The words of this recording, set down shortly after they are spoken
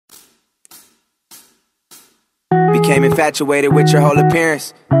became infatuated with your whole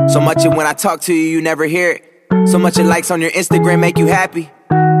appearance. So much that when I talk to you, you never hear it. So much that likes on your Instagram make you happy.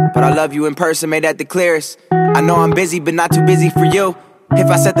 But I love you in person, made that the clearest. I know I'm busy, but not too busy for you. If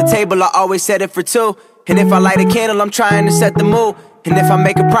I set the table, I always set it for two. And if I light a candle, I'm trying to set the mood. And if I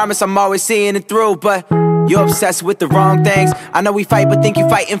make a promise, I'm always seeing it through. But you're obsessed with the wrong things. I know we fight, but think you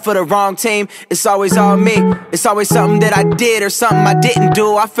fighting for the wrong team. It's always all me. It's always something that I did or something I didn't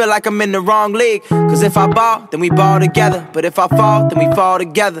do. I feel like I'm in the wrong league. Cause if I ball, then we ball together. But if I fall, then we fall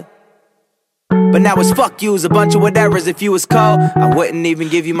together. But now it's fuck yous, a bunch of whatevers. If you was cold, I wouldn't even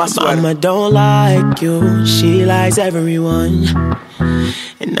give you my sweater. Mama don't like you, she likes everyone.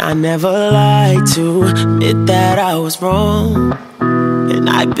 And I never like to admit that I was wrong. And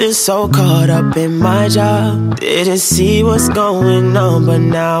I've been so caught up in my job, didn't see what's going on. But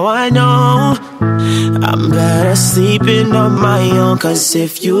now I know I'm better sleeping on my own. Cause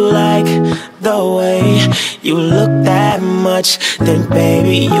if you like the way you look that much, then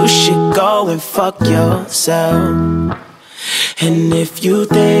baby you should go and fuck yourself. And if you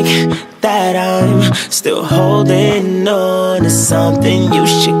think that I'm still holding on to something, you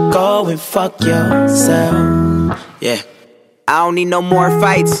should go and fuck yourself. Yeah. I don't need no more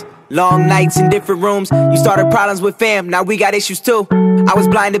fights, long nights in different rooms. You started problems with fam, now we got issues too. I was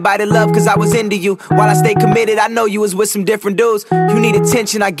blinded by the love cause I was into you. While I stayed committed, I know you was with some different dudes. You need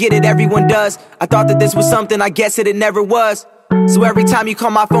attention, I get it, everyone does. I thought that this was something, I guess it never was. So every time you call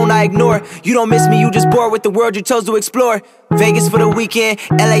my phone, I ignore. You don't miss me, you just bored with the world you chose to explore. Vegas for the weekend,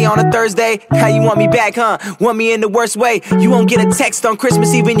 LA on a Thursday. How you want me back, huh? Want me in the worst way. You won't get a text on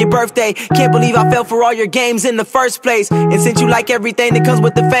Christmas Eve and your birthday. Can't believe I fell for all your games in the first place. And since you like everything that comes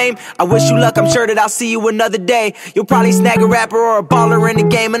with the fame, I wish you luck, I'm sure that I'll see you another day. You'll probably snag a rapper or a baller in the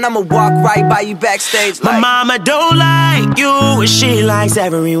game, and I'ma walk right by you backstage like, my mama don't like you, and she likes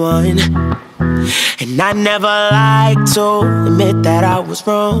everyone. And I never like to admit that I was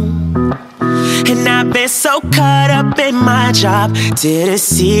wrong. And I've been so caught up in my job, didn't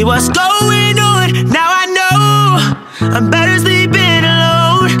see what's going on. Now I know I'm better sleeping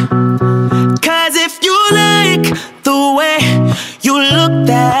alone. Cause if you like the way you look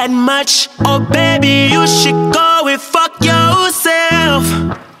that much, oh baby you should go and fuck yourself.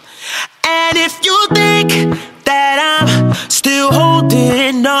 And if you think that I'm still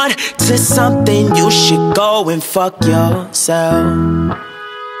holding on to something, you should go and fuck yourself.